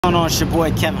What's going on? It's your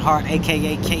boy Kevin Hart,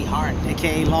 aka K Hart,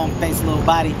 aka Long Face Little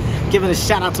Body. Giving a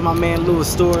shout out to my man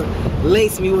Stewart.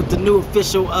 Laced me with the new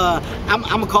official, I'm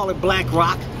gonna call it Black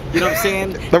Rock. You know what I'm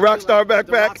saying? The Rockstar backpack.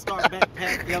 The Rockstar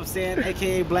backpack, you know what I'm saying?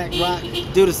 AKA Black Rock.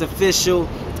 Dude, it's official.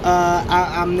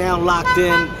 I'm now locked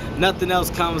in. Nothing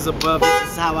else comes above it.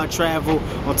 This is how I travel.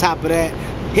 On top of that,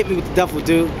 hit me with the duffel,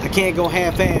 dude. I can't go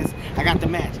half-ass. I got the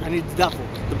match. I need the duffel.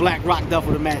 The Black Rock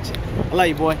duffel to match it. I love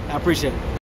you, boy. I appreciate it.